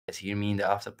guys hear me in the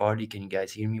after party? Can you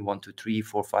guys hear me? 1, 2, 3,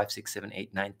 4, 5, 6, 7,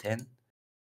 8, 9, 10.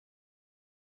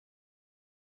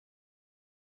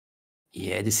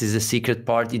 Yeah, this is a secret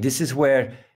party. This is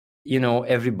where, you know,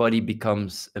 everybody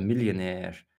becomes a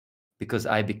millionaire because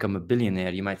I become a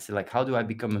billionaire. You might say, like, how do I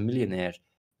become a millionaire?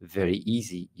 Very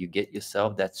easy. You get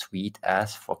yourself that sweet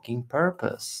ass fucking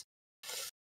purpose.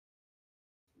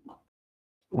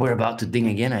 We're about to ding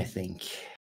again, I think.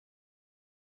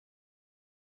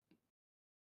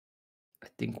 I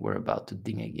think we're about to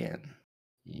ding again.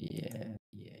 Yeah.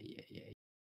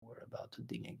 We're about to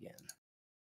ding again.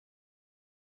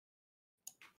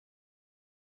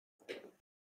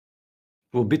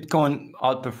 Will Bitcoin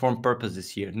outperform purpose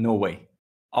this year? No way.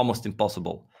 Almost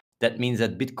impossible. That means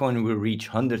that Bitcoin will reach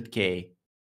 100K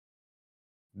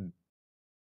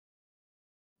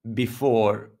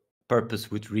before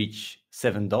purpose would reach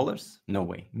 $7. No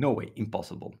way. No way.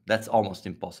 Impossible. That's almost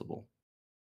impossible.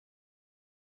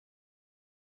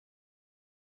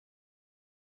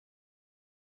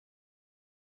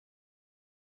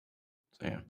 So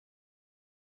yeah.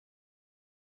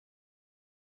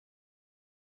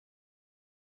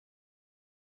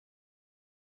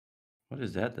 What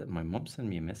is that? That my mom sent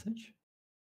me a message?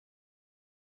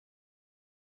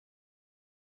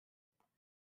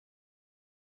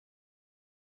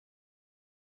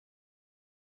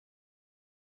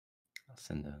 I'll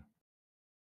send a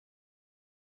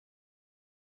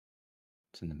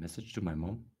message to my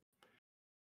mom.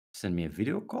 Send me a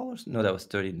video call or no, that was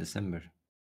 30 December.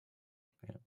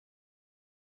 Yeah.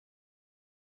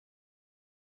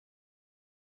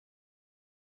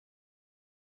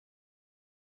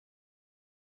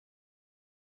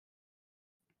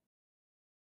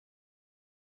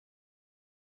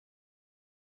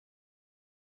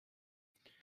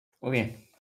 Okay.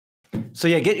 So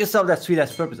yeah, get yourself that sweet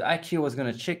ass purpose. Actually, I was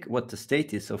gonna check what the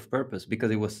status of purpose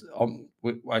because it was.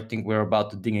 I think we're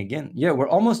about to ding again. Yeah, we're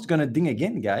almost gonna ding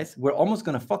again, guys. We're almost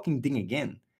gonna fucking ding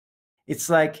again. It's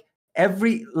like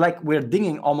we're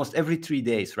dinging almost every 3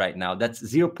 days right now. That's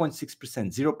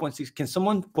 0.6%. 0.6. Can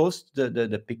someone post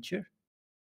the picture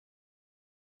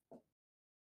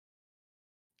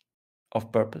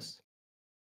of purpose?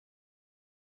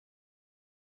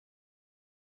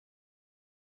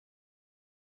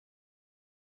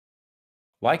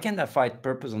 Why can't I find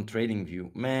purpose on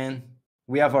TradingView? Man,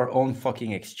 we have our own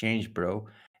fucking exchange, bro.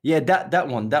 Yeah, that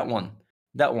one.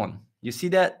 You see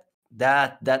that?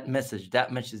 That message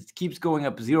it keeps going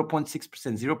up 0.6%,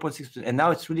 0.6%, and now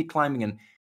it's really climbing. And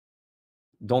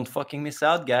don't fucking miss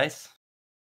out, guys.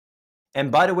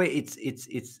 And by the way, it's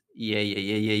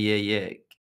yeah.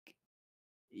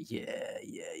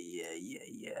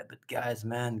 But guys,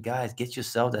 get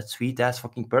yourself that sweet ass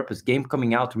fucking purpose game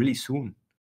coming out really soon.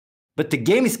 But the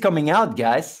game is coming out,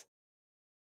 guys.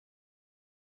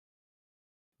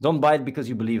 Don't buy it because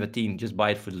you believe Athene. Just buy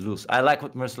it for the loose. I like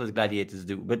what Merciless Gladiators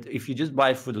do, but if you just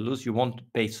buy it for the loose, you won't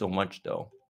pay so much, though.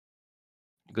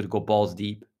 You gotta go balls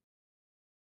deep.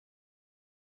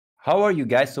 How are you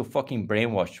guys so fucking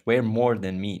brainwashed? Way more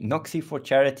than me. Noxy for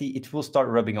charity, it will start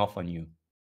rubbing off on you.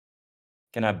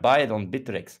 Can I buy it on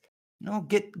Bittrex? No,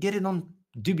 get it on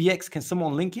DBX. Can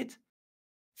someone link it?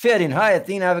 Ferdin, hi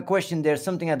Athene, I have a question. There's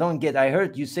something I don't get. I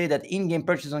heard you say that in-game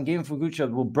purchase on Game for Good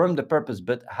Shop will burn the purpose,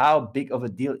 but how big of a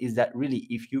deal is that really?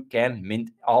 If you can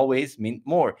always mint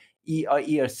more.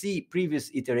 ERC, previous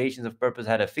iterations of purpose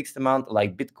had a fixed amount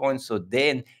like Bitcoin, so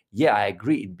then, yeah, I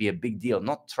agree, it'd be a big deal.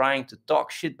 Not trying to talk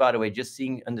shit, by the way, just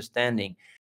seeing, understanding.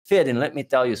 Ferdin, let me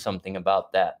tell you something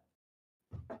about that.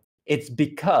 It's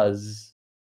because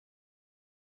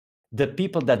the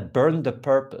people that burn the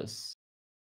purpose,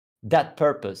 that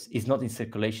purpose is not in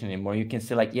circulation anymore. You can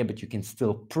say like, yeah, but you can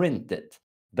still print it.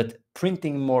 But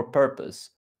printing more purpose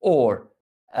or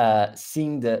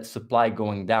seeing the supply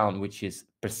going down, which is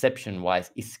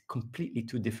perception-wise, is completely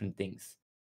two different things.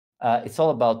 It's all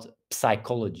about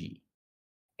psychology.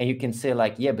 And you can say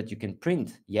like, yeah, but you can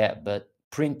print. Yeah, but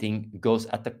printing goes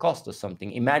at the cost of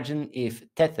something. Imagine if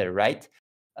Tether, right?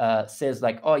 Says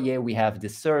like, oh yeah, we have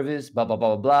this service, blah, blah,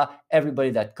 blah, blah, blah. Everybody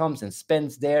that comes and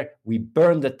spends there, we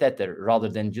burn the Tether rather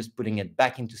than just putting it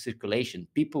back into circulation.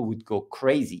 People would go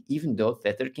crazy, even though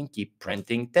Tether can keep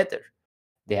printing Tether.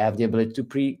 They have the ability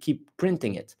to keep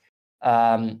printing it.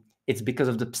 It's because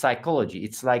of the psychology.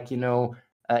 It's like, you know,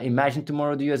 imagine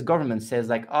tomorrow the US government says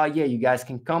like, oh yeah, you guys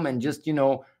can come and just, you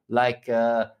know, like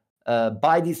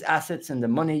buy these assets, and the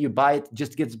money you buy it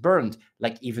just gets burned.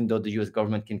 Like, even though the US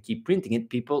government can keep printing it,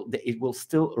 it will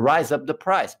still rise up the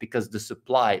price because the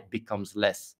supply becomes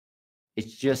less.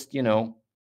 It's just, you know,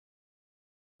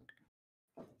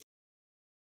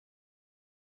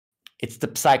 it's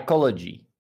the psychology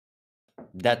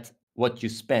that what you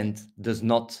spend does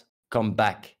not come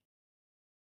back,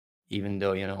 even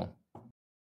though, you know,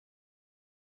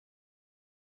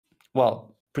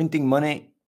 well, printing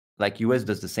money, like US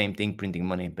does the same thing, printing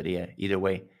money, but yeah, either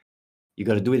way, you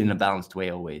got to do it in a balanced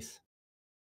way always.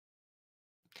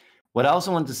 What I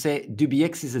also want to say,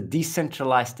 DBX is a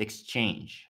decentralized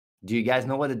exchange. Do you guys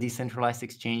know what a decentralized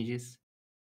exchange is?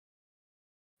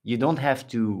 You don't have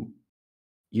to,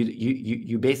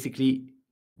 you basically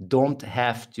don't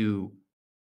have to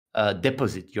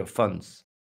deposit your funds.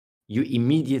 You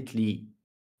immediately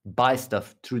buy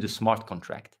stuff through the smart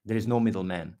contract. There is no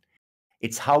middleman.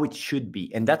 It's how it should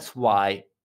be. And that's why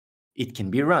it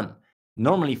can be run.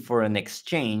 Normally, for an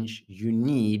exchange, you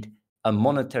need a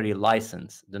monetary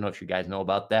license. Don't know if you guys know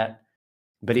about that.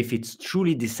 But if it's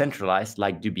truly decentralized,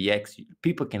 like DBX,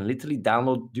 people can literally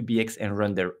download DBX and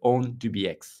run their own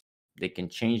DBX. They can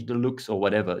change the looks or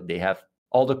whatever. They have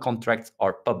all the contracts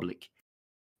are public.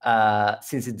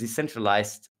 Since it's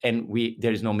decentralized and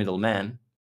there is no middleman,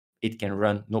 it can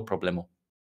run no problemo.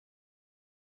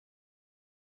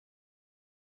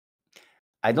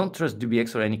 I don't trust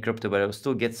DBX or any crypto, but I will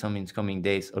still get some in coming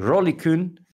days. Rolly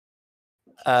Kun,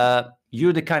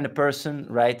 you're the kind of person,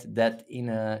 right, that in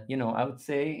a, you know, I would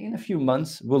say in a few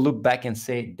months, we'll look back and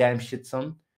say, damn shit,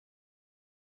 son,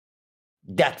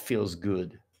 that feels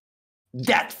good.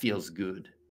 That feels good.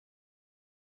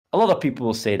 A lot of people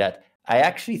will say that. I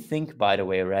actually think, by the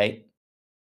way, right,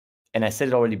 and I said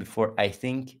it already before, I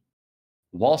think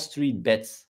Wall Street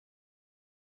bets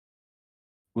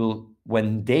will,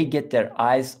 when they get their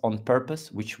eyes on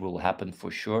purpose, which will happen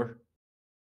for sure,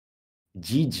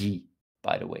 GG,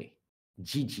 by the way,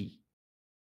 GG.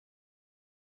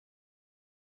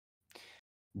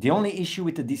 The only issue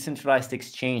with the decentralized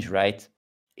exchange, right,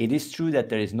 it is true that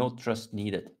there is no trust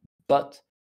needed, but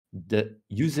the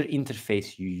user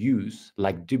interface you use,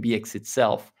 like DBX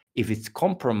itself, if it's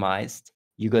compromised,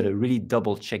 you got to really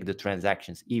double check the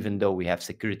transactions, even though we have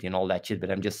security and all that shit.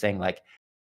 But I'm just saying, like,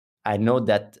 I know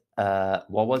that,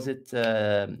 what was it?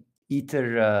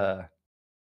 Ether,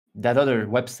 that other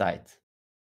website,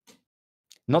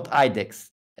 not IDEX,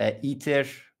 Ether,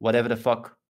 whatever the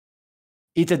fuck,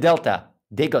 Ether Delta,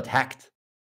 they got hacked.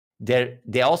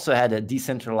 They also had a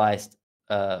decentralized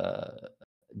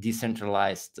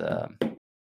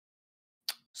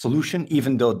solution,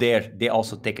 even though they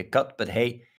also take a cut. But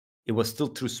hey, it was still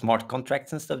through smart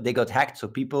contracts and stuff. They got hacked, so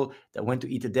people that went to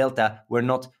Ether Delta were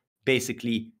not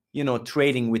basically, you know,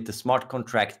 trading with the smart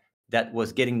contract that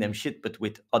was getting them shit, but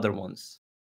with other ones.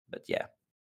 But yeah.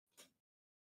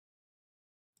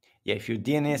 Yeah, if your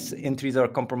DNS entries are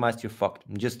compromised, you're fucked.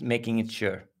 I'm just making it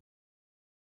sure.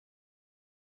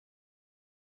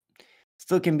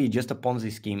 Still can be just a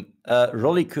Ponzi scheme.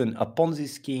 Rolly Kun, a Ponzi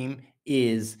scheme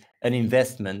is an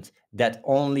investment that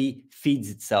only feeds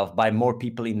itself by more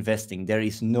people investing. There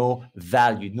is no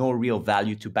value, no real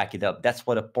value to back it up. That's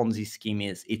what a Ponzi scheme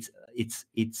is.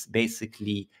 It's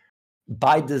basically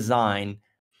by design.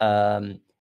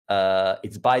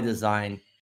 It's by design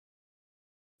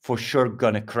for sure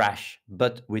gonna crash,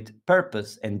 but with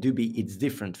purpose and Dubi, it's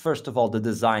different. First of all, the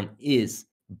design is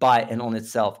by and on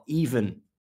itself, even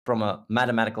from a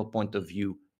mathematical point of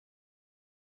view,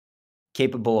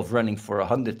 capable of running for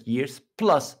 100 years.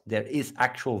 Plus, there is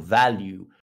actual value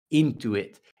into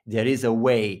it. There is a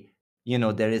way, you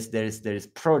know, there is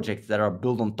projects that are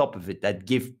built on top of it that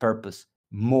give purpose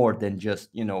more than just,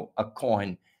 you know, a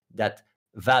coin that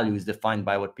value is defined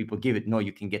by what people give it. No,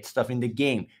 you can get stuff in the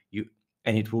game.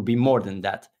 And it will be more than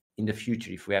that in the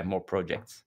future if we have more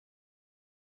projects.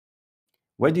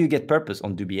 Where do you get purpose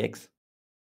on DBX?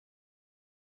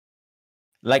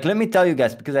 Like, let me tell you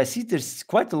guys, because I see there's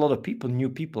quite a lot of people, new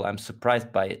people. I'm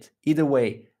surprised by it. Either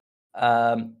way,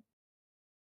 Clash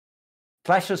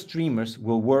of Streamers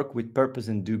will work with Purpose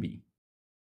and Dubi.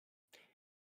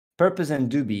 Purpose and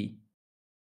Dubi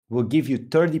will give you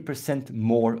 30%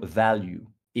 more value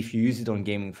if you use it on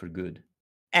Gaming for Good.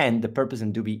 And the Purpose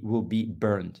and Dubi will be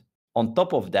burned. On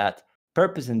top of that,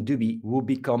 Purpose and Dubi will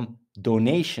become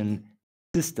donation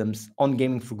systems on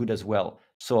Gaming for Good as well.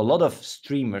 So a lot of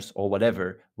streamers or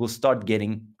whatever will start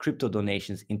getting crypto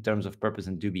donations in terms of Purpose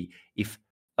and Dubi. If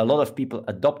a lot of people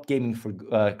adopt Gaming for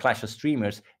Clash of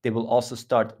Streamers, they will also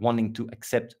start wanting to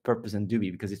accept Purpose and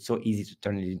Dubi because it's so easy to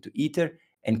turn it into Ether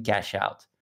and cash out.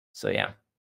 So yeah.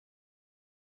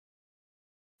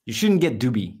 You shouldn't get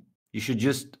Dubi. You should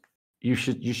just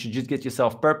get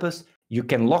yourself Purpose. You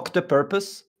can lock the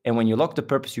Purpose, and when you lock the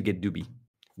Purpose, you get Dubi.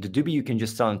 The Dubi you can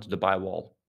just sell into the buy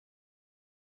wall.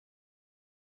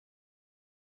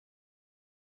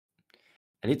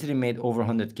 I literally made over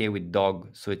 100K with Dog,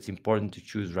 so it's important to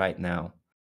choose right now.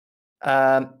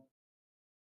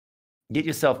 Get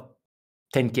yourself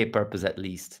 10K purpose at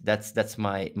least. That's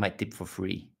my tip for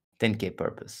free. 10K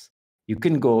purpose. You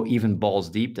can go even balls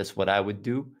deep. That's what I would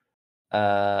do,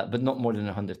 but not more than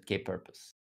 100K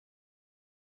purpose.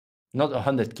 Not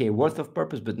 100K worth of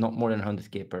purpose, but not more than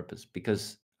 100K purpose,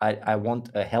 because I want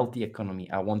a healthy economy.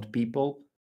 I want people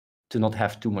to not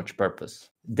have too much purpose,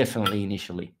 definitely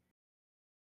initially.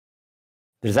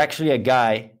 There's actually a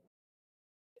guy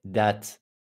that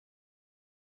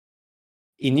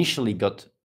initially got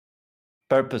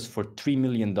purpose for $3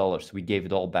 million. We gave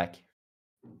it all back.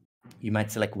 You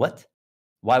might say, like, what?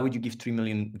 Why would you give $3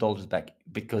 million back?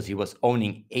 Because he was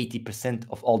owning 80%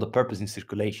 of all the purpose in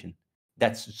circulation.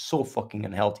 That's so fucking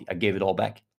unhealthy. I gave it all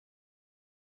back.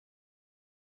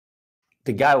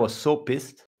 The guy was so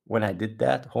pissed when I did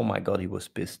that. Oh my God, he was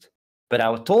pissed. But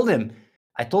I told him,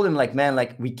 like, man,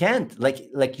 like, we can't,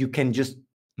 like you can just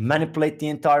manipulate the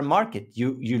entire market.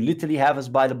 You literally have us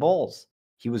by the balls.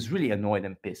 He was really annoyed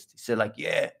and pissed. He said, like,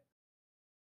 yeah.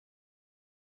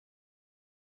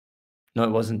 No,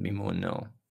 it wasn't Mimoon, no.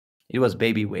 It was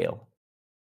Baby Whale.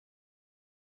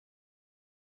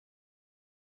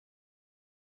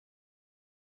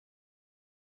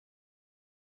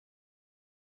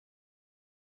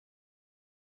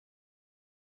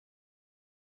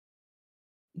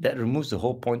 That removes the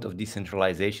whole point of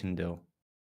decentralization, though.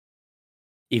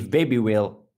 If Baby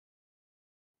Whale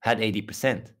had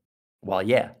 80%, well,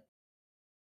 yeah.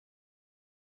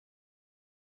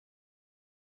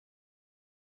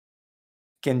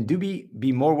 Can Doobie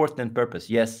be more worth than purpose?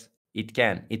 Yes, it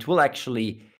can. It will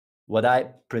actually, what I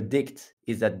predict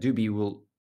is that Doobie will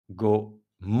go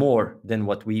more than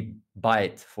what we buy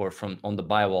it for from on the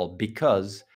buy wall,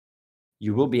 because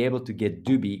you will be able to get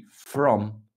Doobie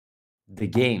from the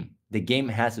game. The game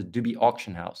has a Doobie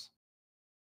auction house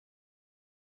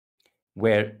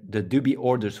where the Doobie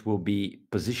orders will be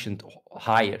positioned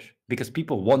higher, because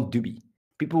people want Doobie.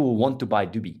 People will want to buy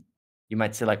Doobie. You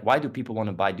might say, like, why do people want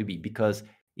to buy Doobie? Because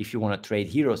if you want to trade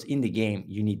heroes in the game,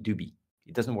 you need Doobie.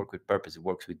 It doesn't work with purpose. It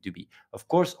works with Doobie. Of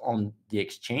course, on the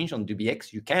exchange, on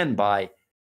DoobieX, you can buy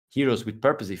heroes with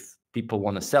purpose if people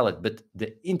want to sell it. But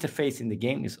the interface in the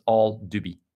game is all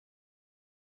Doobie.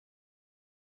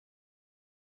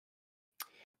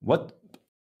 What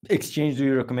exchange do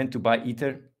you recommend to buy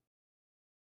Ether?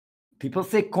 People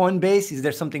say Coinbase. Is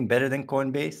there something better than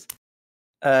Coinbase?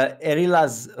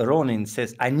 Erilas Ronin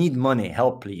says, I need money.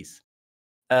 Help, please.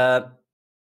 Erilas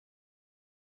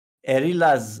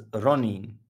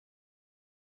Ronin,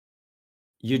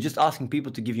 you're just asking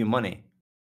people to give you money.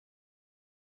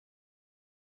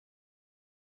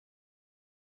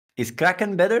 Is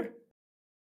Kraken better?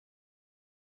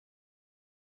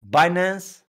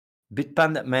 Binance?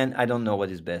 Bitpanda? Man, I don't know what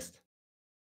is best.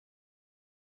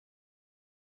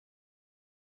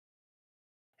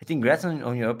 I think congrats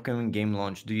on your upcoming game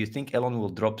launch. Do you think Elon will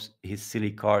drop his silly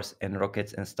cars and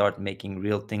rockets and start making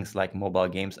real things like mobile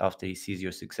games after he sees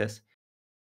your success?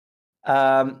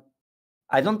 I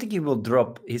don't think he will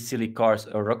drop his silly cars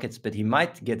or rockets, but he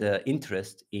might get an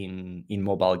interest in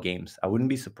mobile games. I wouldn't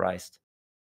be surprised.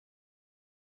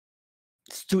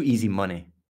 It's too easy money.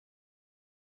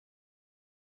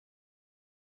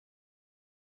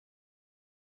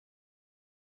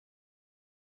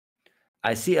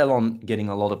 I see Elon getting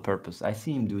a lot of purpose. I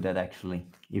see him do that, actually.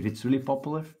 If it's really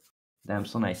popular, damn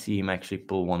son, I see him actually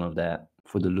pull one of that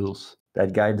for the lulz.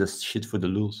 That guy does shit for the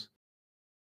lulz.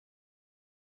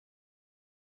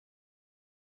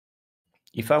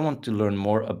 If I want to learn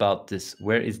more about this,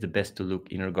 where is the best to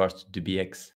look in regards to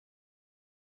DBX?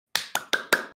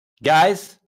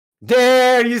 Guys,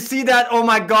 there, you see that? Oh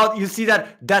my God, you see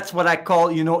that? That's what I call,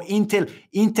 intelligent,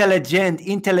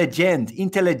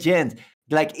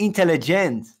 like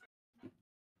intelligent.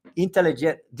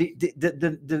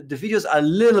 The videos are a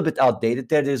little bit outdated.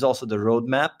 There's also the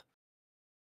roadmap.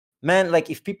 Man, like,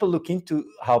 if people look into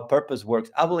how purpose works,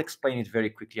 I will explain it very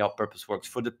quickly how purpose works.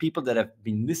 For the people that have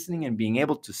been listening and being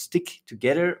able to stick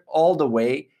together all the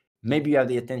way, maybe you have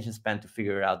the attention span to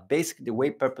figure it out. Basically, the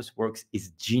way purpose works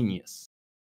is genius.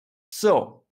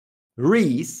 So,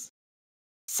 Reese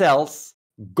sells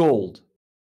gold.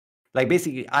 Like,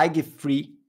 basically, I give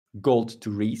free gold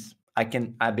to Reese. I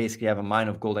basically have a mine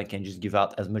of gold. I can just give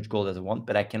out as much gold as I want,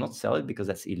 but I cannot sell it because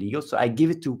that's illegal. So I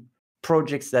give it to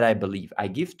projects that I believe. I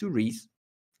give to Reese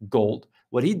gold.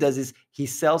 What he does is he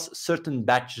sells certain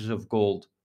batches of gold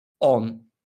on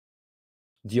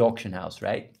the auction house,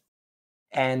 right?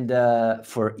 And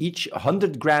for each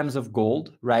 100 grams of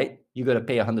gold, right, you got to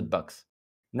pay $100.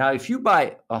 Now, if you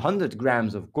buy 100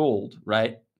 grams of gold,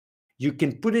 right, you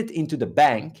can put it into the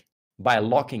bank by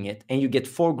locking it, and you get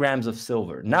 4 grams of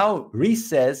silver. Now, Reese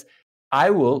says,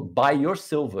 I will buy your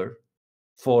silver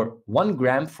for 1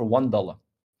 gram for $1.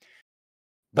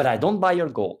 But I don't buy your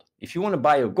gold. If you want to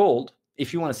buy your gold,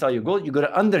 if you want to sell your gold, you got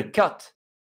to undercut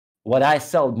what I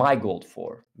sell my gold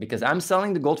for, because I'm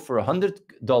selling the gold for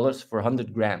 $100 for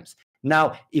 100 grams.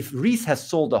 Now, if Reese has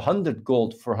sold 100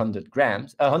 gold for 100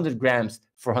 grams, 100 grams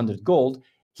for 100 gold,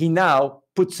 he now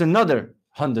puts another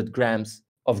 100 grams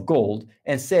of gold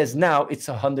and says now it's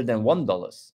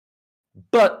 $101.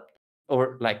 But,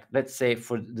 or like, let's say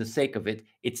for the sake of it,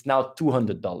 it's now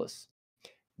 $200.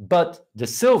 But the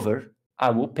silver, I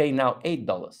will pay now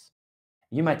 $8.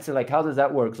 You might say, like, how does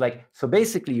that work? Like, so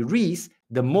basically, Reese,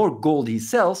 the more gold he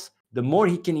sells, the more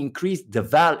he can increase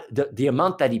the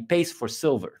amount that he pays for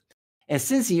silver. And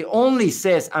since he only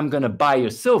says, I'm going to buy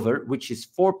your silver, which is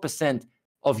 4%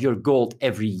 of your gold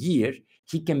every year,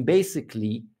 he can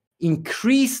basically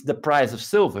increase the price of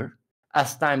silver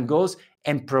as time goes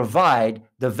and provide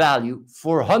the value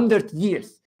for 100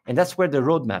 years. And that's where the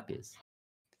roadmap is.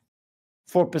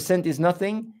 4% is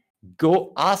nothing.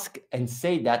 Go ask and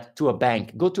say that to a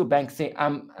bank. Go to a bank, say,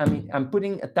 I'm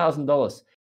putting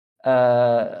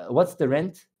 $1,000. What's the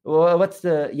rent? What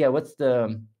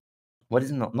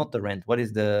is not the rent? What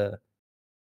is it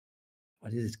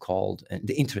called? And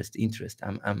the interest.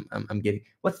 I'm getting.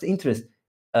 What's the interest?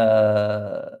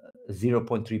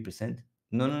 0.3%.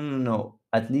 No.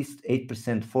 At least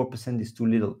 8%. 4% is too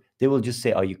little. They will just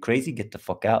say, are you crazy? Get the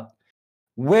fuck out.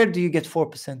 Where do you get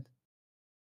 4%?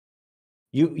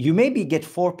 You maybe get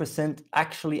 4%.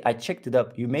 Actually, I checked it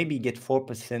up. You maybe get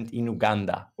 4% in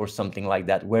Uganda or something like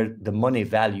that, where the money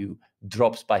value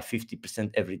drops by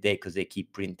 50% every day because they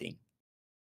keep printing.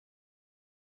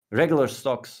 Regular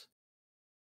stocks,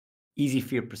 easy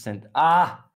 4%.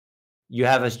 You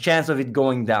have a chance of it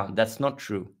going down. That's not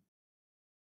true.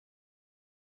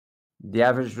 The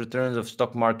average returns of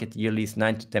stock market yearly is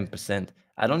 9 to 10%.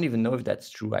 I don't even know if that's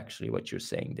true, actually, what you're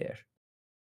saying there.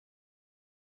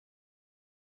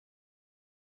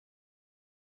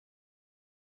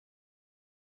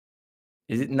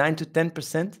 Is it 9 to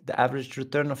 10%, the average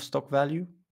return of stock value?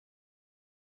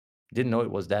 Didn't know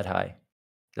it was that high.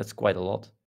 That's quite a lot.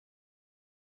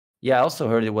 Yeah, I also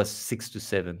heard it was 6 to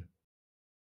 7.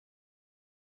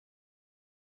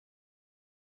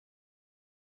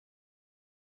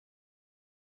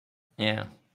 Yeah.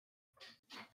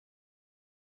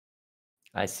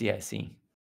 I see.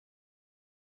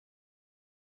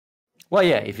 Well,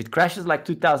 yeah, if it crashes like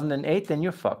 2008, then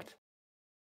you're fucked.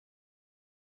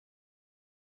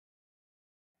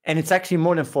 And it's actually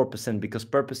more than 4% because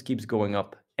Purpose keeps going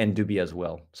up and Dubi as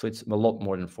well. So it's a lot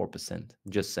more than 4%.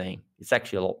 Just saying. It's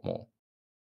actually a lot more.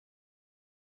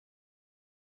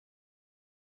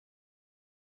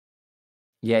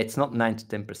 Yeah, it's not 9 to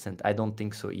 10%. I don't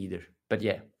think so either. But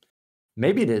yeah,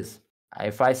 maybe it is.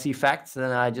 If I see facts,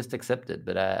 then I just accept it.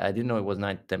 But I didn't know it was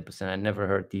 9 to 10%. I never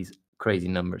heard these crazy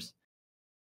numbers.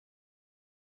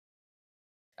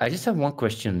 I just have one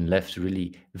question left,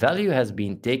 really. Value has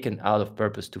been taken out of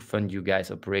Purpose to fund you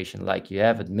guys' operation, like you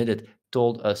have admitted,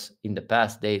 told us in the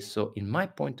past days. So, in my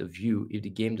point of view, if the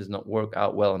game does not work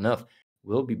out well enough,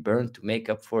 we'll be burned to make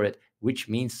up for it, which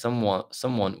means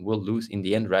someone will lose in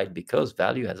the end, right? Because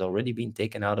value has already been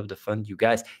taken out of the fund. You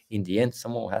guys, in the end,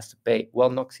 someone has to pay.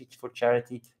 Well, not for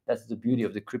charity. That's the beauty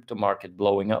of the crypto market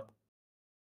blowing up.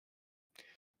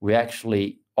 We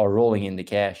actually are rolling in the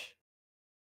cash.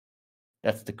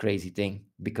 That's the crazy thing,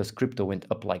 because crypto went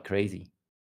up like crazy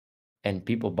and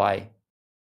people buy,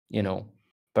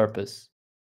 Purpose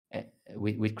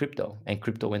with crypto, and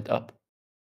crypto went up.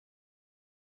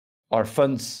 Our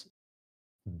funds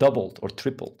doubled or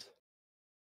tripled.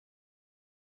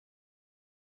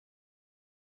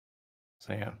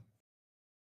 So yeah.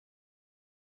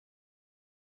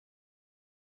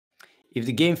 If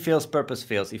the game fails, Purpose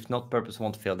fails. If not, Purpose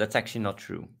won't fail. That's actually not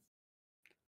true.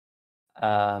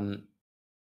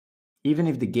 Even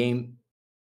if the game,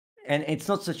 and it's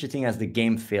not such a thing as the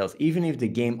game fails, even if the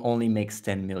game only makes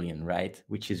 10 million, right?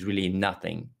 Which is really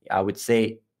nothing. I would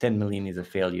say 10 million is a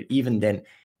failure. Even then,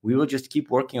 we will just keep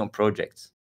working on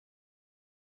projects.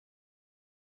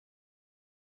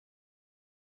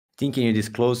 Can you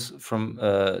disclose from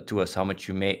to us how much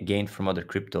you may gain from other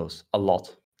cryptos? A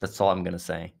lot. That's all I'm gonna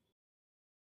say.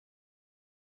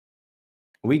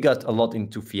 We got a lot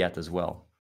into fiat as well.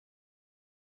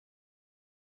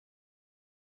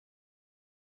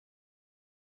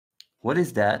 What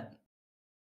is that?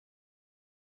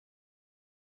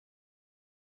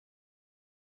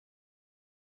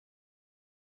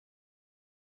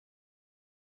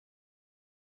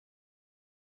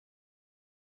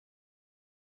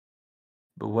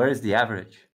 But where is the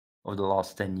average of the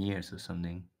last 10 years or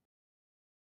something?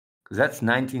 Because that's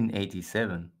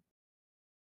 1987.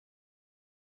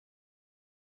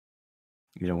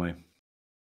 Either way.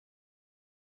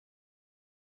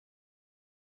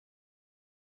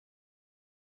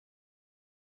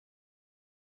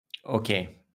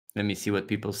 Okay, let me see what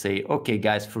people say. Okay,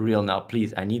 guys, for real now,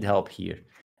 please, I need help here.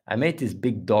 I made this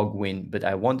big dog win, but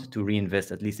I wanted to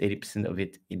reinvest at least 80% of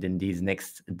it in these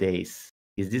next days.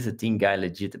 Is this a team guy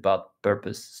legit about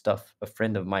purpose stuff? A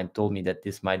friend of mine told me that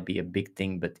this might be a big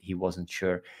thing, but he wasn't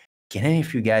sure. Can any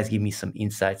of you guys give me some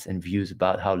insights and views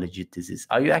about how legit this is?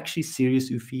 Are you actually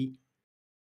serious, Ufi?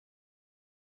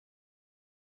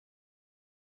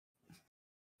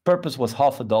 Purpose was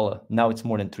 $0.50. Now it's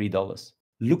more than $3.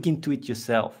 Look into it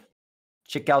yourself.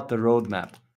 Check out the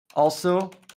roadmap.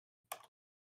 Also,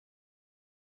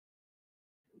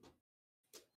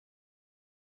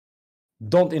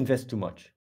 don't invest too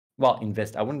much. Well,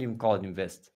 invest. I wouldn't even call it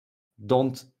invest.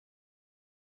 Don't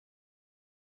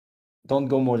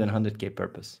go more than 100K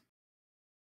purpose.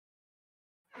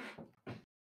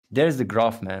 There's the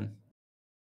graph, man.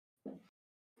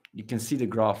 You can see the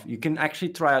graph. You can actually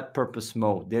try out purpose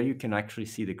mode. There you can actually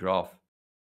see the graph.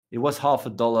 It was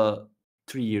 $0.50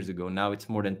 3 years ago. Now it's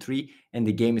more than 3, and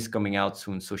the game is coming out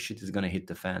soon, so shit is gonna hit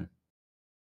the fan.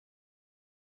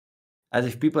 As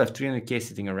if people have 300K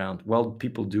sitting around. Well,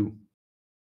 people do.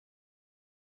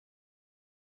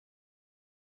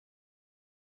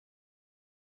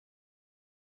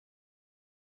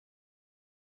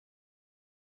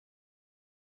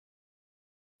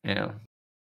 Yeah.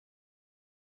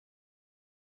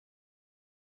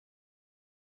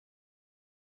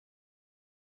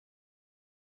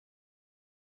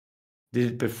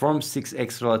 Did it perform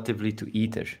 6x relatively to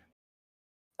Ether?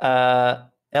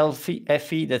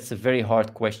 FE, that's a very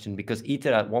hard question because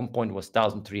Ether at one point was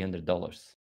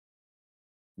 $1,300.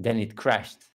 Then it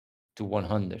crashed to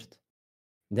 100.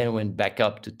 Then it went back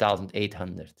up to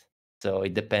 1,800. So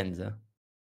it depends. Huh?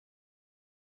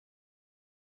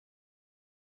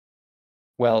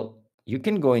 Well, you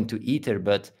can go into Ether,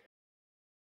 but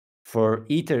for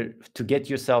Ether to get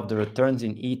yourself the returns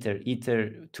in Ether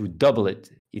to double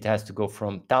it, it has to go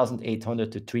from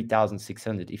 1,800 to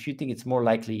 3,600. If you think it's more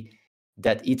likely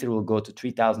that Ether will go to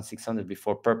 3,600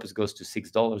 before purpose goes to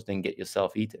 $6, then get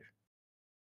yourself Ether.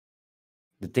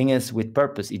 The thing is, with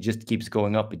purpose, it just keeps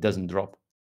going up. It doesn't drop.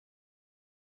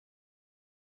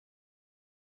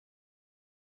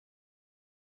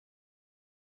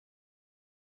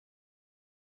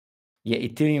 Yeah,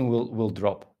 Ethereum will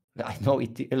drop. I know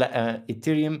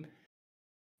Ethereum,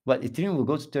 but Ethereum will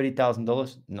go to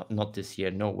 $30,000. Not this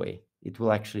year. No way. It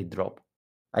will actually drop.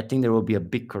 I think there will be a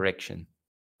big correction.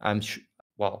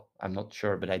 Well, I'm not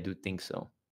sure, but I do think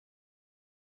so.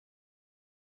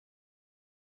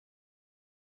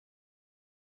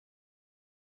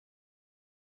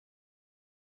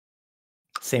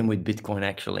 Same with Bitcoin,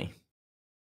 actually.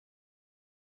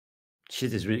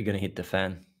 Shit is really gonna hit the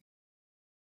fan.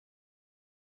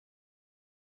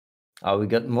 We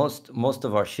got most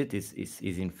of our shit is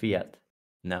in fiat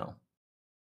now.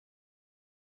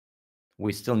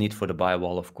 We still need for the buy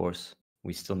wall, of course.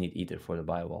 We still need Ether for the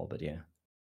buy wall, but yeah.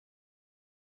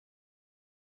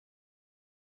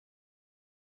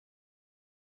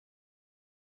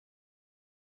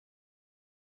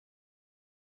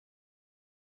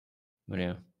 But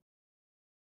yeah.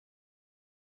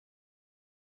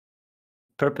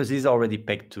 Purpose is already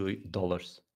pegged to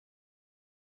dollars.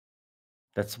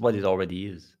 That's what it already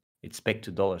is. It's pegged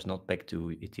to dollars, not pegged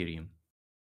to Ethereum.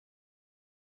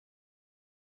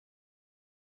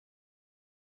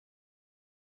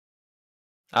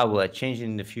 Will I change it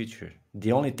in the future?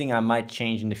 The only thing I might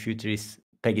change in the future is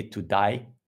peg it to DAI,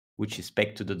 which is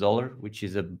pegged to the dollar, which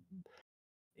is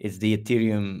the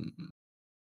Ethereum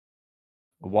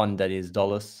one that is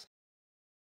dollars.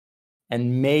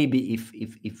 And maybe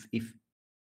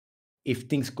if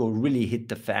things go really hit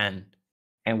the fan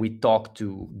and we talk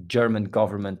to German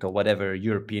government or whatever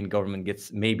European government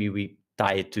gets, maybe we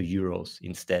tie it to euros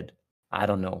instead. I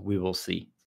don't know. We will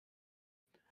see.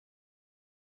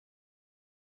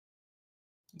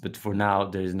 But for now,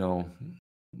 there is no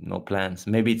plans.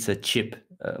 Maybe it's a chip,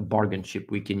 a bargain chip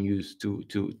we can use to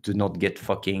not get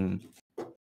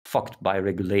fucked by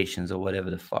regulations or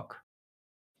whatever the fuck.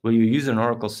 Will you use an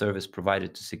Oracle service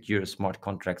provided to secure smart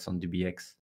contracts on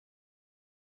DBX?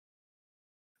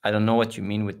 I don't know what you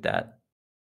mean with that.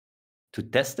 To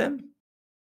test them?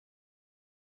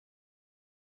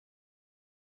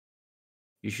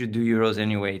 You should do euros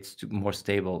anyway. It's more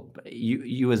stable.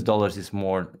 US dollars is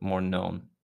more known.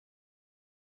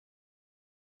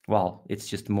 Well, it's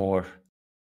just more.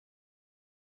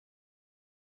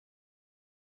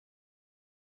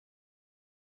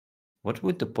 What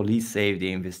would the police say if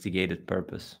they investigated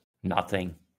purpose?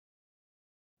 Nothing,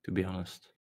 to be honest.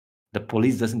 The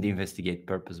police doesn't investigate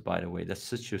purpose, by the way. That's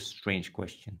such a strange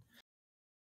question.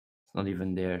 It's not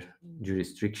even their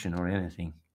jurisdiction or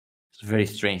anything. It's a very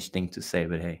strange thing to say,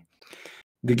 but hey.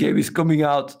 The game is coming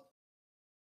out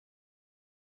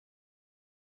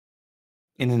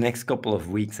in the next couple of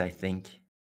weeks, I think.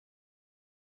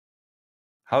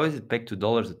 How is it pegged to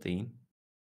dollars, Athene?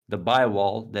 The buy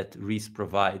wall that Reese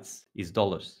provides is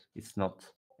dollars. It's not,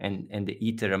 and the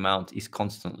ether amount is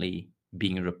constantly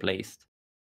being replaced.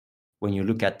 When you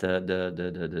look at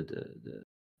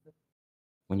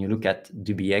when you look at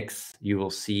DBX, you will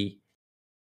see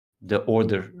the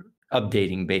order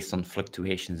updating based on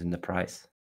fluctuations in the price.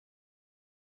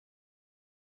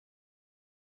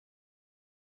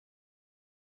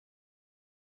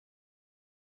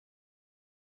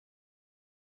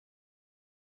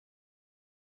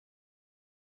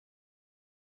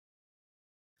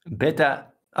 Beta,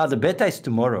 the beta is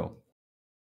tomorrow,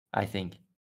 I think.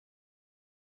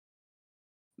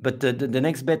 But the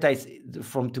next beta is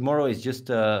from tomorrow. Is just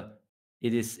it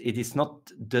is not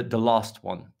the last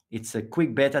one. It's a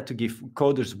quick beta to give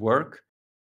coders work,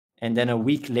 and then a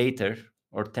week later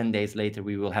or 10 days later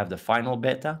we will have the final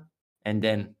beta, and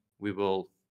then we will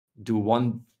do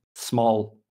one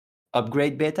small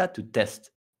upgrade beta to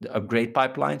test the upgrade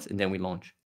pipelines, and then we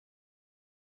launch.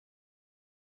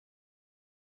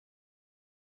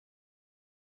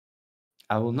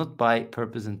 I will not buy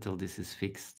purpose until this is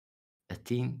fixed,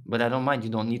 Athene, but I don't mind. You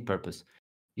don't need purpose.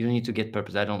 You don't need to get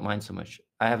purpose. I don't mind so much.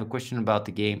 I have a question about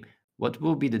the game. What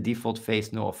will be the default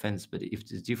phase? No offense, but if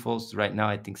the defaults right now,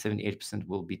 I think 78%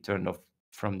 will be turned off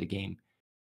from the game.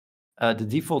 The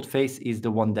default phase is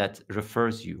the one that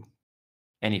refers you.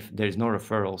 And if there's no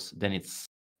referrals, then it's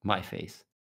my phase.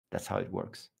 That's how it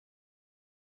works.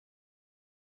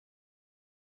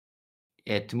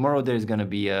 Yeah, tomorrow there's going to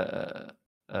be a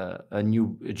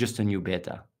new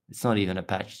beta. It's not even a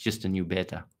patch, just a new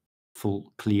beta.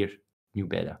 Full, clear, new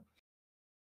beta.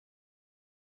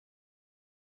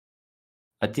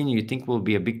 Athene, you think will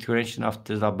be a big correction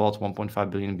after Tesla bought 1.5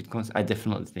 billion Bitcoins? I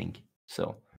definitely think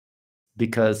so.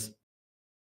 Because,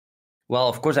 well,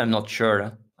 of course, I'm not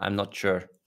sure. I'm not sure.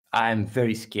 I'm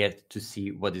very scared to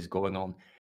see what is going on.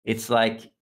 It's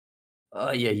like,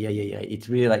 yeah. It's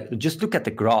really like, just look at the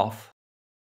graph.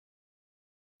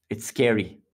 It's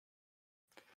scary.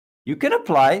 You can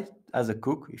apply as a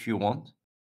cook if you want.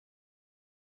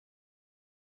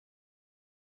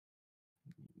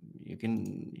 You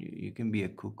can be a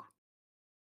cook.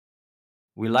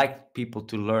 We like people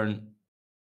to learn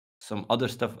some other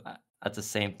stuff at the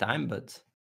same time, but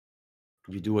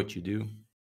you do what you do.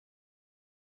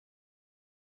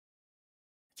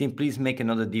 Team, please make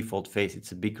another default phase.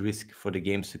 It's a big risk for the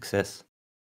game's success.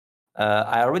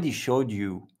 I already showed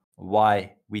you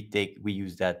why we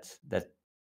use that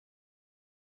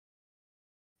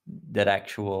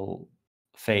actual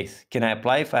phase. Can I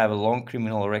apply if I have a long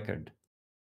criminal record?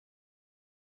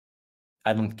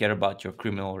 I don't care about your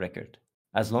criminal record.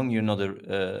 As long you're not an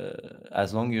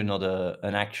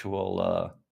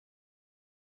actual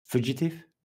fugitive.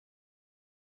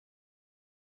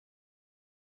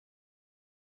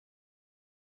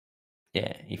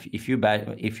 Yeah, if you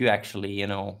actually,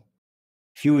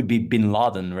 if you would be Bin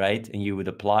Laden, right, and you would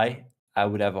apply, I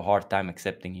would have a hard time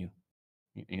accepting you.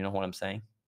 You know what I'm saying?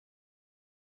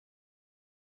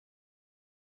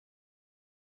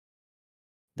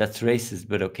 That's racist,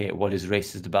 but okay, what is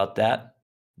racist about that?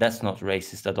 That's not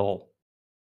racist at all.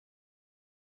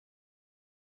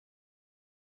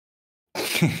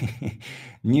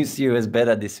 New series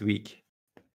beta this week.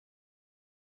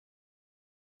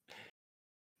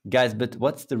 Guys, but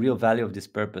what's the real value of this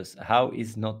purpose? How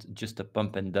is not just a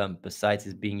pump and dump, besides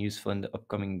it's being useful in the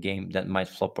upcoming game that might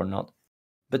flop or not?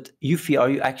 But Yuffie, are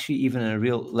you actually even a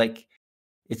real, like,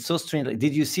 it's so strange. Like,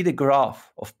 did you see the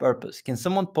graph of purpose? Can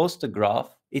someone post a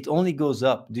graph? It only goes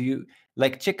up. Do you,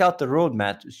 like, check out the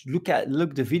roadmap? Look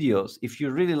the videos. If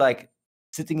you're really like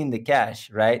sitting in the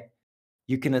cash, right?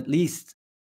 You can at least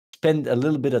spend a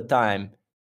little bit of time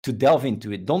to delve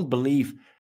into it. Don't believe,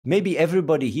 maybe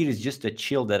everybody here is just a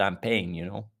chill that I'm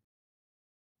paying,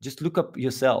 Just look up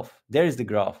yourself. There is the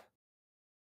graph.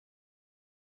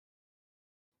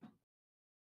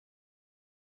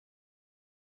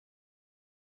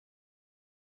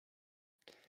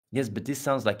 Yes, but this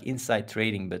sounds like inside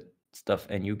trading, but stuff,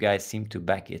 and you guys seem to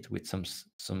back it with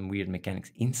some weird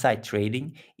mechanics. Inside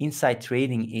trading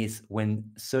is when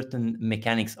certain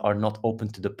mechanics are not open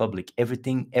to the public.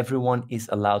 Everyone is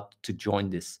allowed to join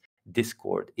this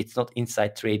Discord. It's not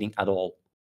inside trading at all.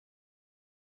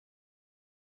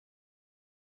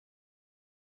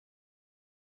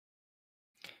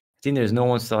 Think there's no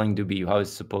one selling Doobie. How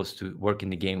it's supposed to work in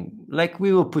the game? Like,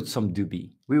 we will put some Doobie.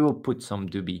 We will put some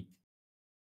Doobie.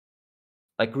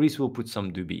 Like, Reese will put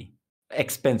some Doobie.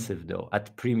 Expensive, though,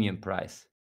 at premium price.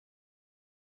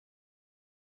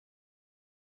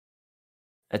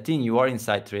 Athene, you are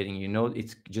inside trading. You know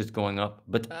it's just going up.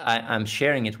 But I'm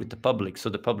sharing it with the public, so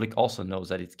the public also knows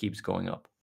that it keeps going up.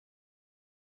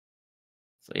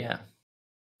 So, yeah.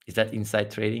 Is that inside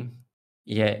trading?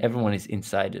 Yeah, everyone is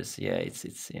insiders. Yeah,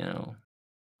 it's you know.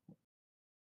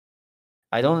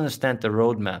 I don't understand the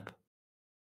roadmap.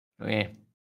 Okay.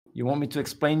 You want me to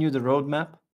explain you the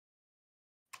roadmap?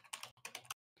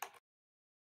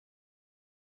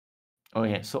 Oh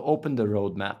yeah, so open the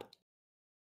roadmap.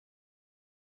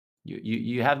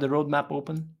 You have the roadmap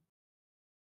open?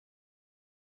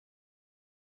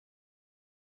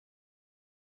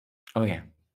 Oh yeah.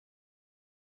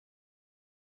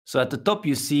 So at the top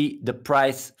you see the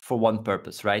price for one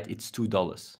purpose, right? It's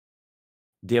 $2.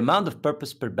 The amount of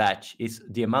purpose per batch is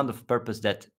the amount of purpose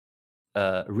that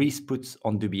Reese puts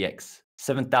on DBX,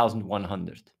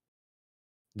 7,100.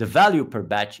 The value per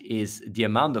batch is the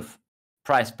amount of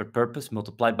price per purpose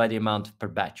multiplied by the amount per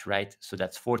batch, right? So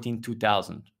that's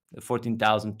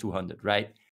 14,200,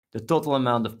 right? The total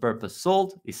amount of purpose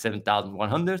sold is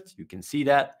 7,100. You can see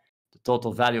that. The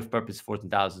total value of purpose is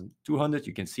 14,200.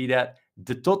 You can see that.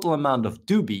 The total amount of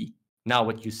Doobie, now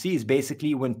what you see is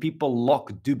basically when people lock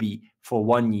Doobie for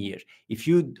 1 year. If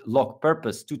you lock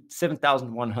purpose to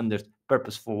 7,100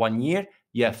 purpose for 1 year,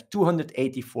 you have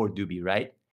 284 Doobie,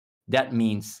 right? That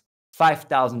means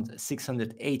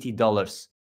 $5,680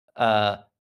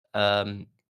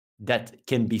 that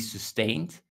can be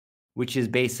sustained, which is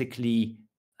basically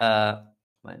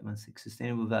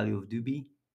sustainable value of Doobie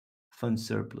fund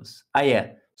surplus.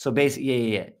 Yeah. So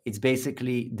basically, yeah. It's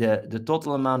basically the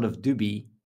total amount of Doobie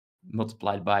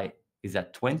multiplied by, is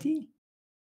that 20?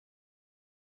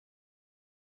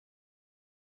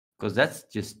 Because that's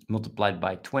just multiplied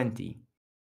by 20.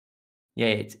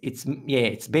 Yeah,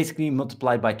 it's basically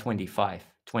multiplied by 25,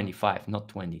 not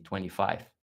 20, 25.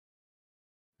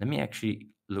 Let me actually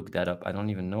look that up. I don't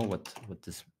even know what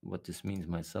this means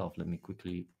myself. Let me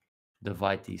quickly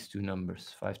divide these two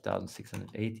numbers.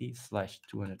 5,680 /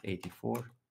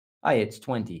 284. Yeah, it's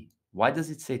 20. Why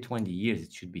does it say 20 years?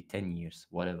 It should be 10 years,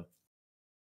 whatever.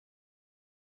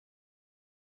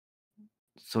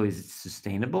 So is it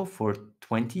sustainable for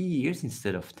 20 years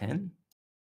instead of 10?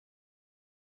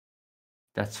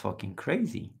 That's fucking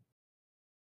crazy.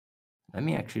 Let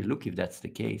me actually look if that's the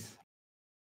case.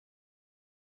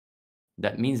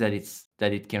 That means that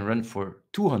it can run for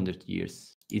 200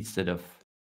 years instead of,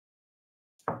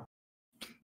 let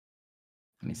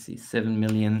me see,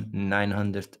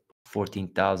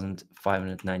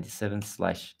 7,914,597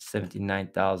 /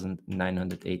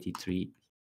 79,983.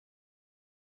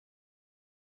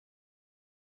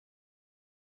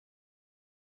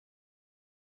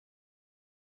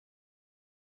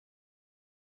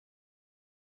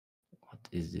 What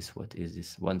is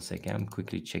this? 1 second, I'm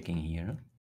quickly checking here.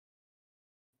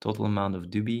 Total amount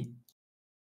of Doobie,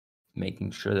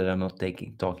 making sure that I'm not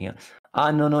talking.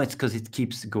 No, it's because it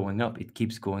keeps going up. It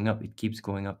keeps going up.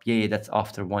 Yeah, that's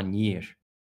after 1 year.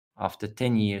 After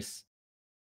 10 years,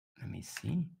 let me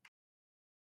see.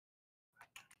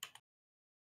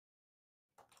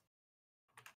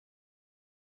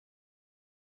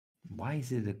 Why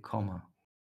is it a comma?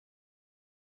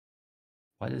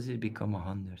 Why does it become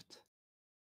 100?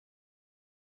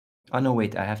 Oh no,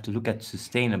 wait, I have to look at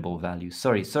sustainable value.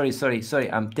 Sorry.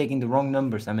 I'm taking the wrong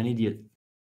numbers. I'm an idiot.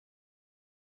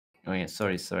 Oh yeah,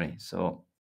 sorry. So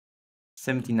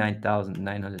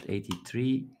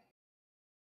 79,983.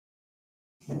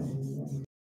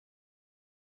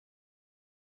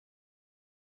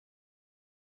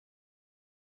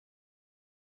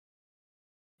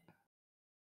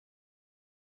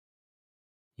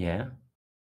 Yeah.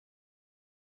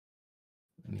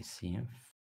 Let me see.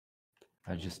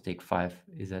 I'll just take 5.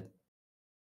 Is that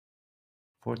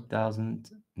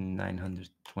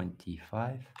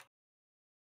 4,925?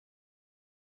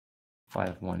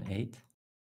 518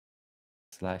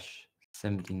 /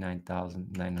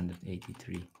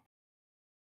 79,983.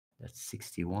 That's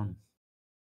 61.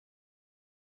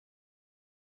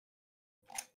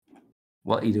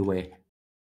 Well, either way.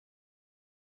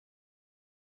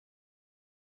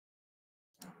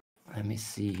 Let me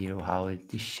see here how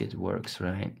this shit works,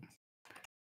 right?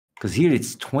 Because here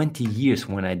it's 20 years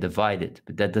when I divide it,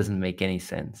 but that doesn't make any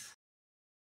sense.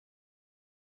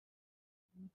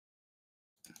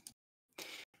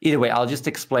 Either way, I'll just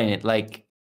explain it. Like,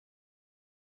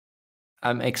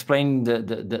 I'm explaining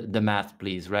the math,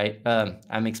 please, right?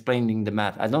 I'm explaining the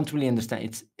math. I don't really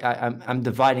understand. I'm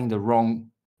dividing the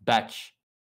wrong batch.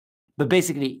 But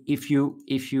basically, if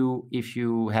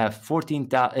you have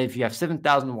 14,000, if you have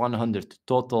 7,100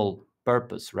 total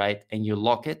purpose, right, and you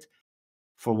lock it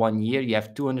for 1 year, you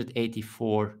have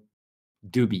 284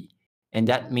 Dubi, and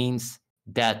that means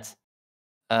that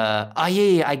yeah,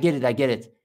 I get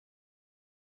it.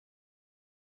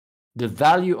 The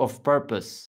value of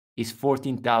purpose is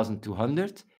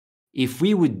 14,200. If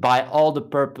we would buy all the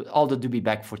Dubi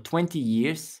back for 20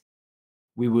 years,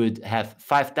 we would have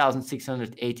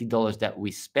 $5,680 that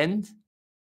we spend.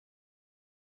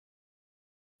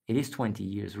 It is 20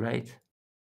 years, right?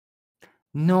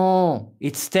 No,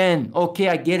 it's 10. Okay,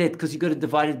 I get it, because you got to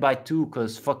divide it by 2,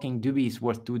 because fucking Dubi is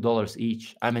worth $2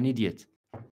 each. I'm an idiot.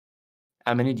 No,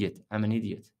 I'm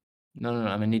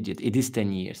an idiot. It is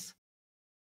 10 years.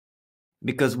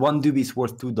 Because one Dubi is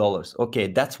worth $2. Okay,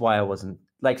 that's why I wasn't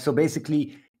like, so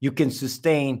basically you can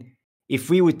sustain, if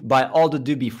we would buy all the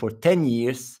Dubi for 10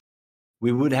 years,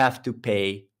 we would have to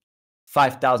pay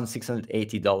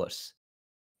 $5,680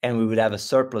 and we would have a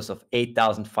surplus of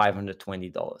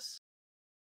 $8,520.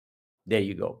 There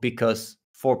you go. Because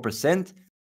 4%,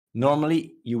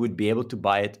 normally you would be able to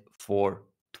buy it for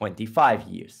 25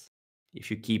 years.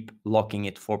 If you keep locking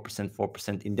it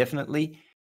 4% indefinitely,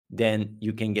 then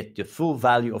you can get the full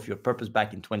value of your purpose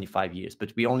back in 25 years.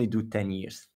 But we only do 10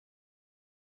 years.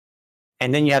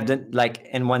 And then you have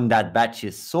and when that batch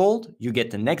is sold, you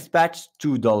get the next batch,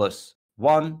 $2.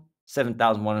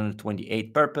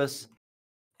 7,128 purpose.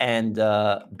 And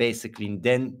basically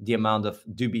then the amount of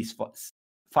Dubi's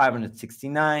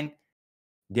 569.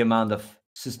 The amount of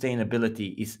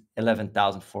sustainability is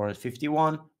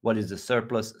 11,451. What is the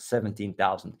surplus?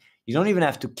 17,000. You don't even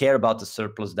have to care about the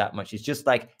surplus that much. It's just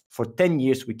like for 10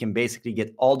 years, we can basically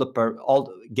get buy all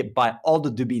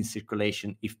the Dubi in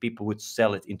circulation if people would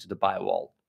sell it into the buy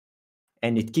wall.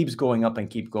 And it keeps going up and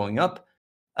keep going up.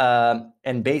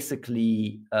 And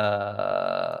basically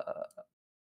at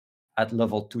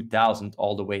level 2000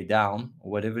 all the way down,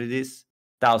 or whatever it is,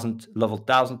 level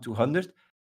 1200,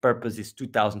 purpose is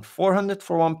 2,400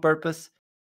 for one purpose,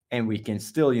 and we can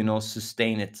still,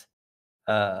 sustain it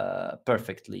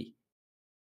perfectly.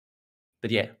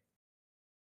 But yeah,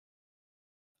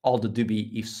 all the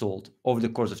Dubi if sold over the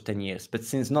course of 10 years. But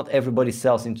since not everybody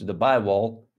sells into the buy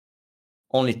wall,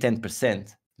 only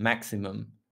 10%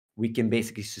 maximum, we can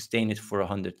basically sustain it for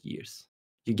 100 years.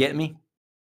 You get me?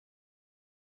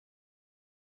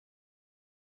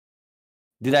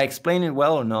 Did I explain it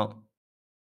well or not?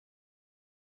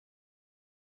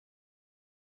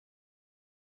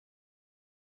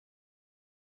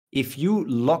 If you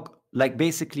lock, like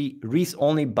basically Reese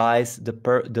only buys the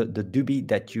Dubi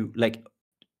that you like.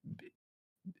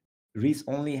 Reese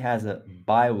only has a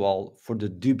buy wall for the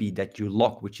Dubi that you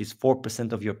lock, which is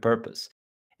 4% of your purpose.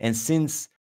 And since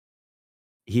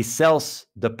he sells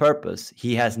the purpose,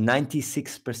 he has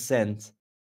 96%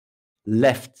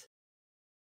 left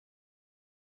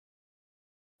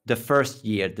the first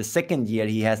year. The second year,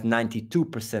 he has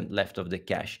 92% left of the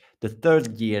cash. The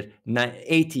third year,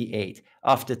 88.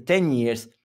 After 10 years,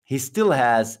 he still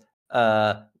has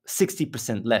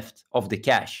 60% left of the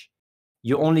cash.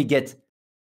 You only get,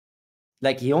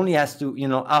 like, he only has to,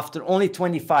 after only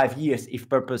 25 years, if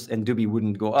purpose and Dubi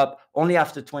wouldn't go up, only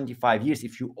after 25 years,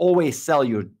 if you always sell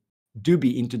your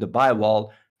Dubi into the buy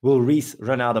wall, will Reese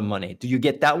run out of money. Do you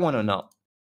get that one or not?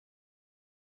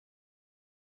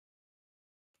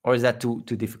 Or is that too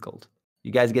difficult?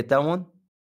 You guys get that one?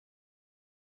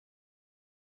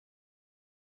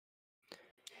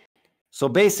 So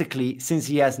basically, since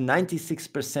he has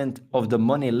 96% of the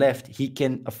money left, he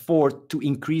can afford to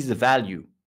increase the value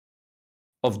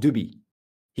of Dubi.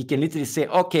 He can literally say,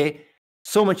 okay,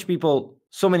 so many people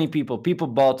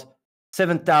bought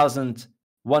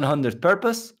 7,100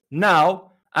 purpose.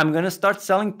 Now I'm going to start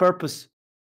selling purpose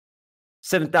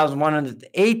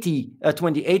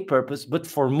 7,128 purpose, but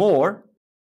for more.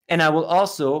 And I will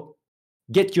also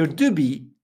get your Dubi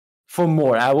for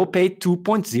more. I will pay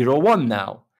 2.01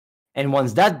 now. And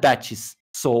once that batch is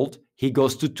sold, he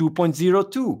goes to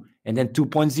 2.02 and then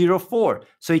 2.04.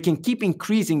 So he can keep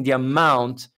increasing the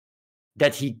amount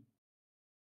that he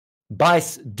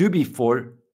buys Dubi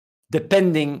for,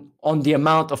 depending on the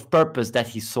amount of purpose that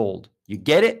he sold. You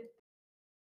get it?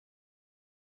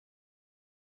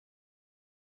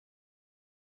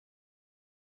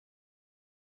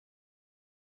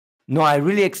 No, I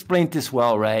really explained this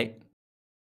well, right?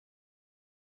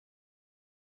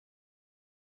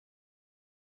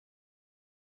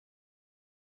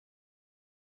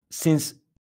 Since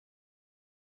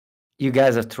you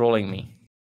guys are trolling me.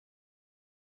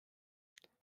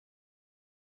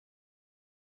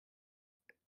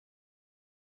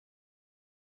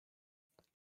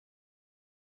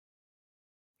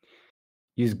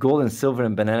 Use gold and silver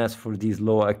and bananas for these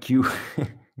low IQ.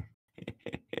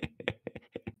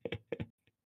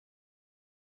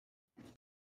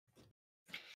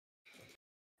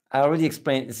 I already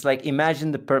explained. It's like,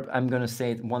 imagine the purpose. I'm going to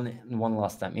say it one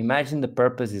last time. Imagine the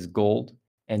purpose is gold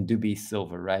and Duby is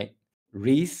silver, right?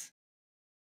 Reese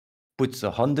puts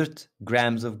 100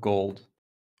 grams of gold,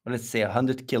 or let's say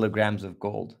 100 kilograms of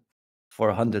gold for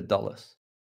 $100.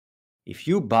 If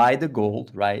you buy the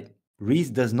gold, right, Reese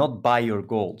does not buy your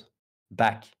gold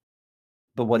back.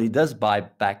 But what he does buy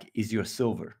back is your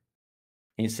silver.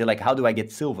 And you say, like, how do I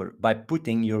get silver? By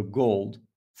putting your gold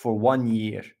for 1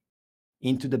 year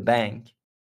into the bank,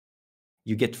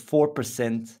 you get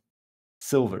 4%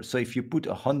 silver. So if you put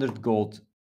 100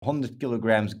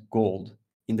 kilograms gold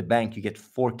in the bank, you get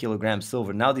 4 kilograms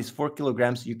silver. Now these 4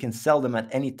 kilograms, you can sell them at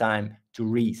any time to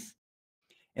Reese.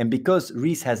 And because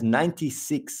Reese has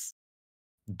 $96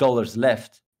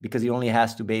 left, because he only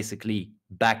has to basically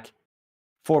back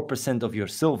 4% of your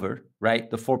silver, right?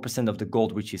 The 4% of the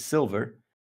gold, which is silver,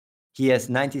 he has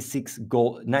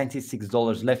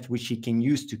 $96 left, which he can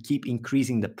use to keep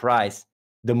increasing the price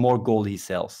the more gold he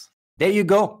sells. There you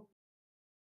go.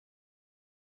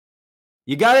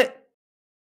 You got it?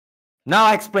 Now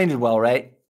I explained it well,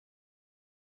 right?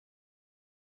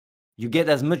 You get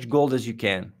as much gold as you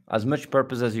can, as much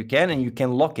purpose as you can, and you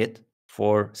can lock it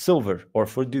for silver or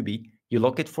for Duby. You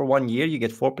lock it for 1 year, you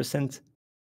get 4%.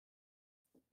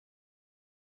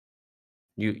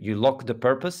 You lock the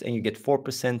purpose and you get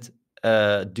 4%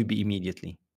 Duby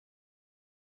immediately.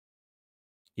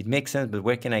 It makes sense, but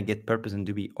where can I get purpose and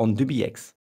Duby? On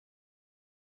DubyX.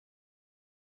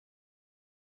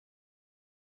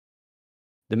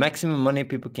 The maximum money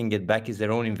people can get back is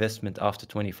their own investment after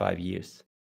 25 years.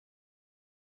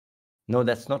 No,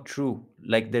 that's not true.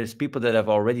 Like, there's people that have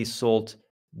already sold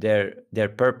their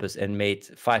purpose and made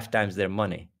 5 times their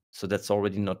money. So that's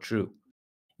already not true.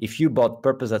 If you bought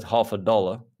purpose at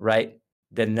 $50, right?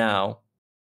 Then now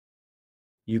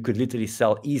you could literally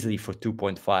sell easily for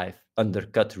 2.5,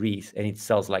 undercut Reese, and it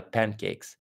sells like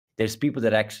pancakes. There's people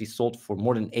that actually sold for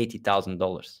more than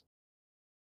 $80,000.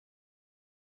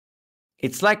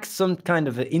 It's like some kind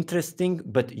of interesting,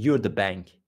 but you're the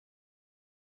bank.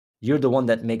 You're the one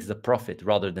that makes the profit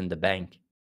rather than the bank.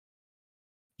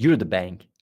 You're the bank.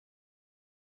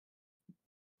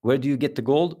 Where do you get the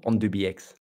gold? On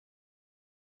DubyX.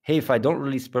 Hey, if I don't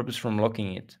release purpose from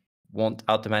locking it, won't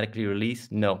automatically release?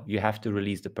 No, you have to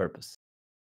release the purpose.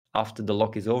 After the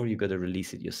lock is over, you got to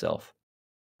release it yourself.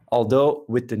 Although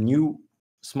with the new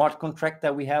smart contract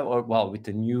that we have, or well, with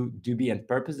the new Duby and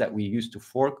purpose that we use to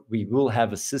fork, we will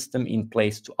have a system in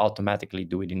place to automatically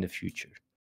do it in the future.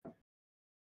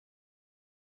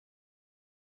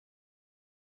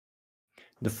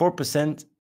 The 4%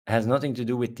 has nothing to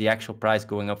do with the actual price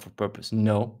going up for purpose.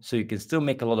 No. So you can still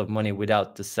make a lot of money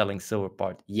without the selling silver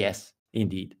part. Yes,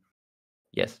 indeed.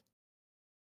 Yes.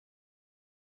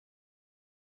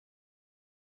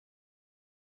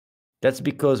 That's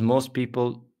because more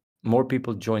people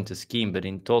joined the scheme, but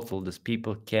in total, these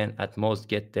people can at most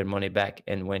get their money back.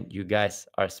 And when you guys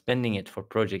are spending it for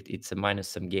project, it's a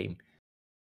minus-sum game.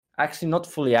 Actually, not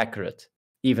fully accurate.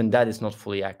 Even that is not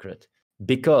fully accurate.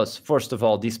 Because, first of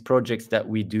all, these projects that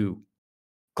we do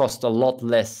cost a lot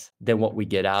less than what we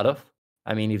get out of.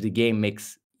 I mean, if the game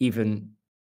makes even...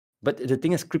 But the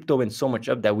thing is, crypto went so much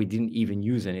up that we didn't even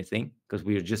use anything because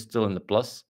we were just still in the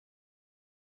plus.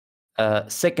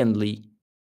 Secondly,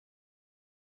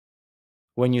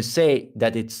 when you say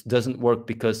that it doesn't work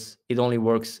because it only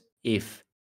works if,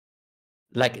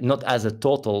 like, not as a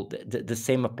total, the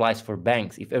same applies for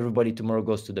banks. If everybody tomorrow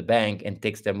goes to the bank and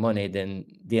takes their money, then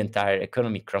the entire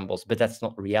economy crumbles. But that's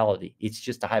not reality. It's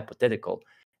just a hypothetical,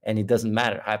 and it doesn't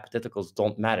matter. Hypotheticals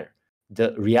don't matter.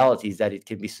 The reality is that it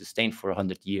can be sustained for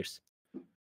 100 years.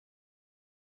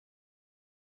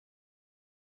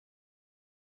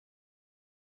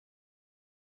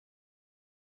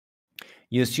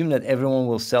 You assume that everyone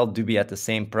will sell Duby at the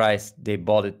same price they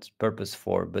bought it purpose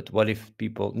for, but what if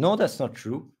people... No, that's not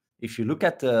true. If you look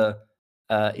at the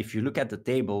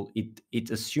table, it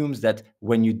assumes that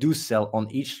when you do sell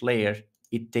on each layer,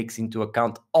 it takes into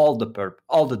account all the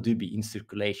Duby in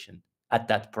circulation at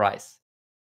that price.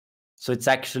 So it's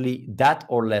actually that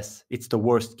or less. It's the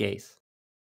worst case.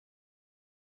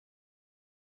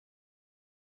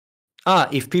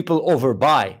 If people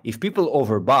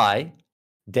overbuy,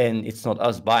 then it's not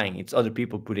us buying, it's other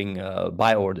people putting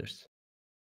buy orders.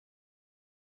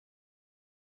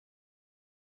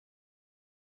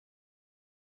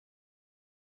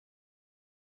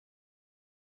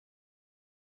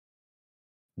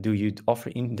 Do you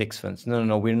offer index funds?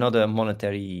 No. We're not a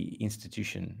monetary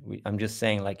institution. I'm just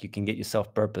saying, like, you can get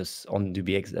yourself purpose on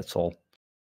DBX. That's all.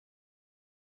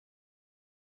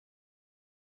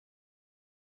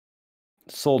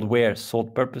 Sold where?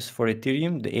 Sold purpose for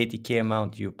Ethereum, the 80K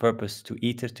amount you purpose to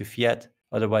Ether to fiat.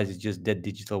 Otherwise, it's just dead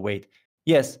digital weight.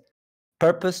 Yes,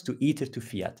 purpose to Ether to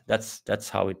fiat. That's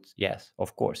how it. Yes,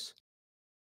 of course.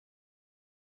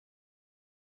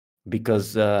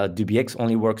 Because DBX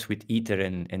only works with Ether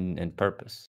and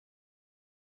purpose.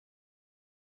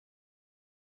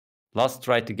 Last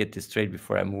try to get this trade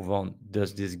before I move on.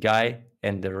 Does this guy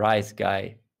and the Rice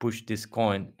guy push this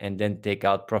coin and then take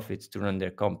out profits to run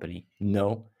their company?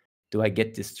 No. Do I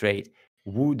get this trade?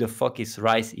 Who the fuck is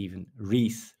Rice even?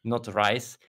 Reese, not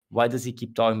Rice. Why does he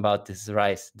keep talking about this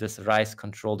Rice? Does Rice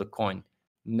control the coin?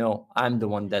 No, I'm the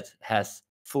one that has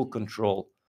full control.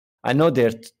 I know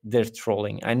they're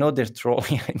trolling. I know they're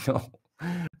trolling. I know.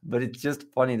 But it's just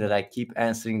funny that I keep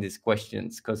answering these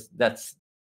questions because that's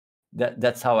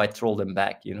how I troll them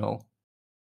back, you know.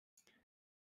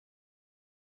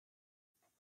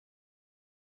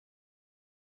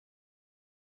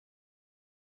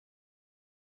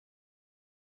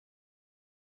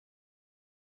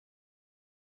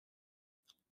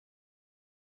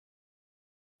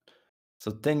 So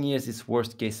 10 years is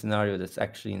worst case scenario. That's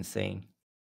actually insane.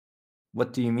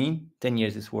 What do you mean? 10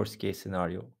 years is worst case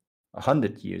scenario.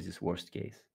 100 years is worst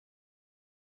case.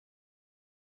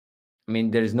 I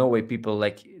mean, there is no way people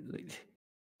like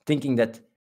thinking that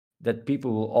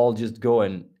people will all just go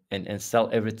and sell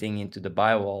everything into the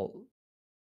buy wall.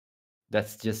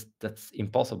 That's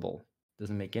impossible.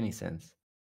 Doesn't make any sense.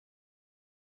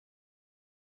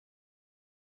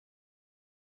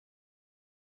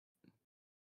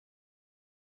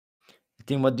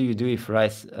 Tim, what do you do if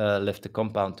Rice left the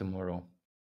compound tomorrow?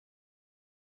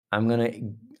 I'm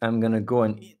gonna go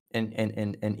and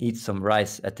eat some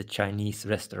rice at the Chinese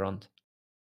restaurant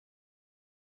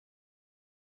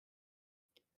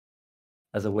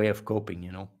as a way of coping,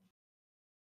 you know.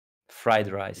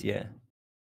 Fried rice, yeah.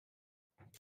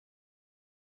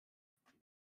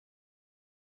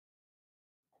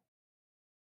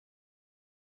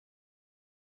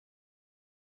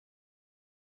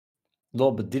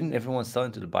 Lol, but didn't everyone sell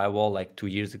into the buy wall like 2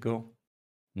 years ago?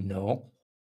 No.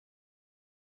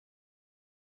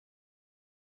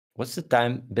 What's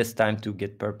the best time to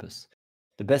get purpose?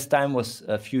 The best time was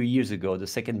a few years ago. The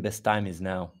second best time is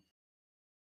now.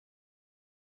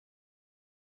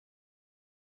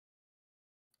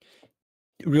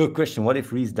 Real question, what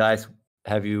if Reese dies?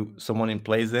 Have you someone in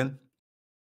place then?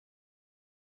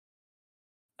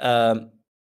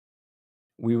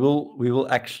 We will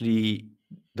actually,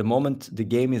 the moment the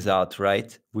game is out,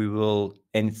 right? We will,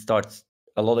 and it starts,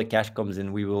 a lot of cash comes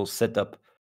in, we will set up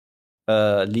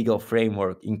a legal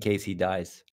framework in case he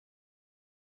dies.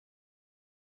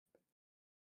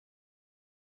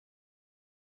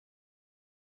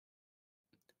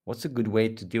 What's a good way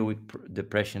to deal with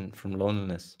depression from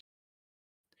loneliness?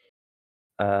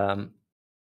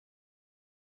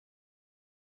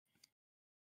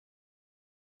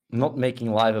 Not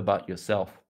making life about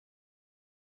yourself.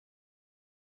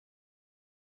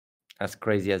 As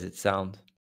crazy as it sounds,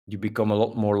 you become a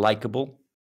lot more likable.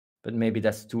 But maybe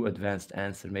that's too advanced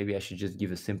answer. Maybe I should just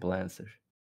give a simple answer.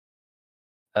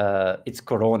 It's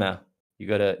Corona. You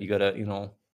gotta, you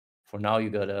know, for now you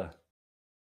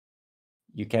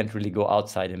can't really go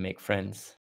outside and make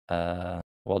friends.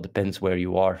 Well, depends where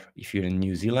you are. If you're in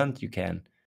New Zealand, you can.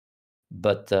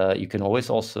 But you can always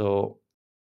also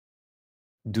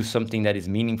do something that is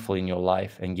meaningful in your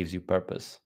life and gives you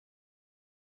purpose.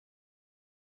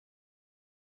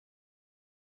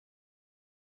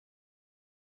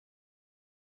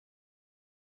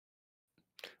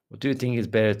 What do you think is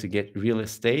better to get? Real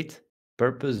estate,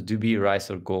 purpose, doobie,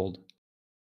 rice, or gold?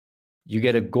 You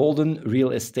get a golden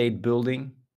real estate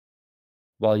building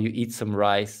while you eat some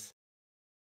rice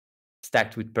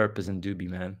stacked with purpose and doobie,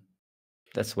 man.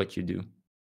 That's what you do.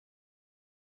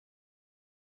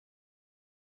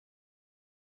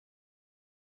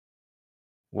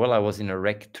 Well, I was in a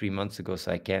wreck 3 months ago,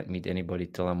 so I can't meet anybody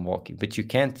till I'm walking. But you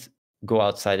can't go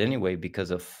outside anyway because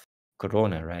of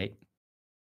Corona, right?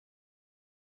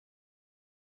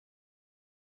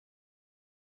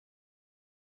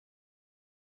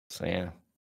 So yeah.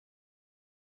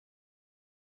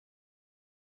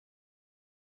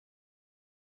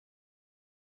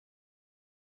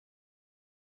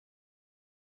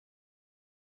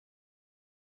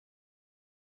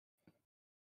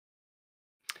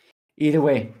 Either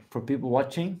way, for people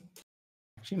watching,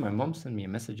 actually my mom sent me a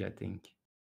message, I think.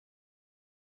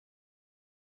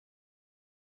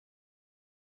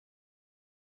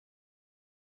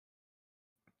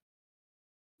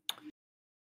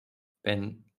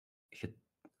 and hit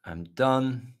I'm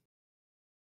done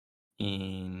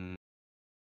in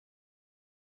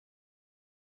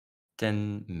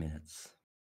 10 minutes.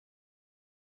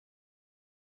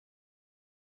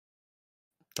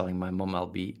 Telling my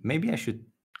mom maybe I should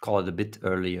call it a bit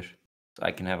earlier so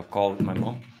I can have a call with my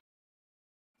mom.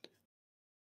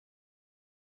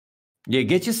 Yeah,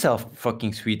 get yourself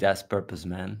fucking sweet ass purpose,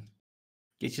 man.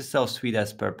 Get yourself sweet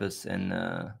ass purpose. And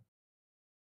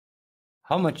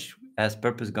how much has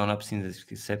purpose gone up since its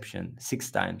inception?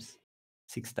 6 times.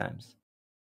 6 times.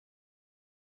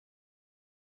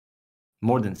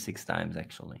 More than 6 times,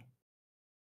 actually.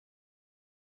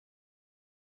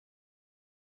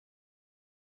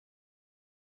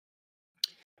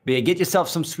 But yeah, get yourself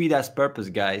some sweet ass purpose,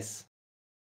 guys.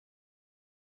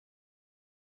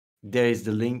 There is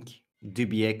the link,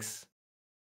 DBX.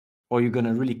 Or you're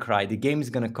gonna really cry. The game is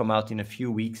gonna come out in a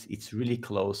few weeks. It's really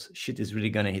close. Shit is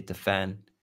really gonna hit the fan.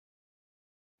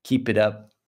 Keep it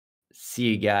up. See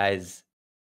you guys.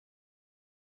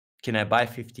 Can I buy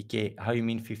 50K? How you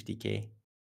mean 50K?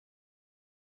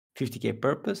 50K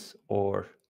purpose or?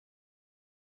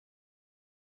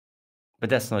 But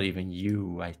that's not even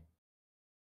you, I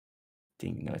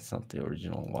think. No, it's not the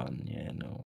original one. Yeah,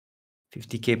 no.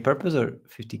 50K purpose or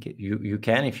 50K? You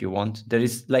can if you want. There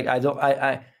is like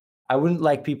I wouldn't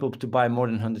like people to buy more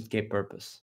than 100K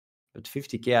purpose. But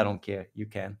 50K, I don't care. You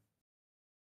can.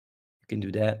 You can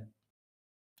do that.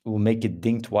 We'll make it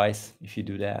ding twice if you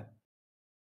do that.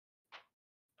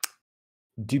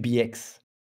 DBX.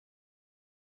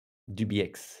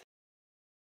 DBX.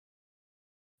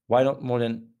 Why not more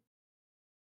than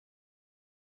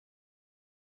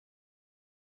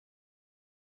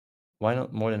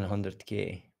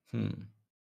 100K?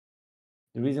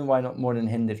 The reason why not more than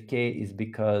 100K is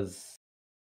because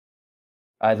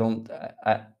I don't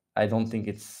think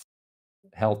it's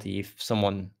healthy if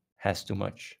someone has too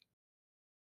much.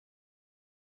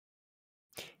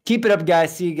 Keep it up,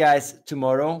 guys. See you guys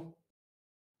tomorrow.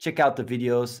 Check out the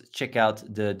videos. Check out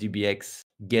the DBX.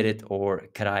 Get it or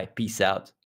caray. Peace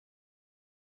out.